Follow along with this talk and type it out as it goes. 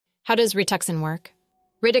How does Rituxan work?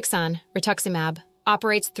 Rituxan, rituximab,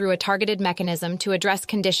 operates through a targeted mechanism to address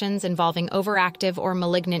conditions involving overactive or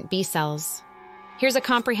malignant B cells. Here's a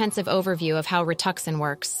comprehensive overview of how Rituxan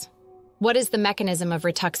works. What is the mechanism of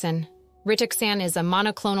Rituxan? Rituxan is a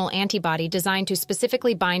monoclonal antibody designed to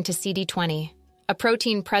specifically bind to CD20, a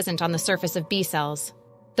protein present on the surface of B cells.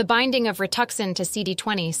 The binding of Rituxan to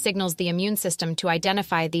CD20 signals the immune system to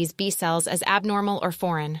identify these B cells as abnormal or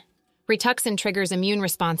foreign. Rituxan triggers immune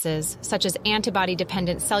responses, such as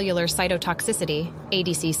Antibody-Dependent Cellular Cytotoxicity,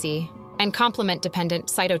 ADCC, and Complement-Dependent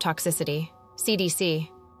Cytotoxicity, CDC.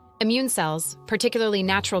 Immune cells, particularly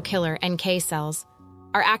natural killer NK cells,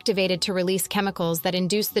 are activated to release chemicals that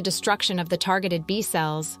induce the destruction of the targeted B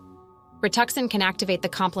cells. Rituxan can activate the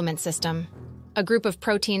complement system, a group of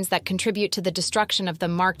proteins that contribute to the destruction of the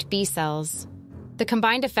marked B cells. The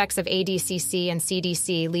combined effects of ADCC and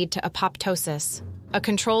CDC lead to apoptosis, a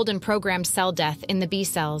controlled and programmed cell death in the B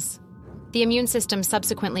cells. The immune system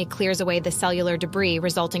subsequently clears away the cellular debris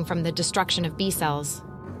resulting from the destruction of B cells.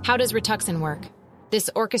 How does Rituxan work? This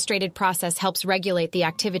orchestrated process helps regulate the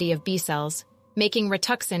activity of B cells, making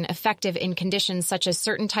Rituxan effective in conditions such as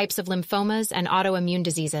certain types of lymphomas and autoimmune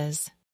diseases.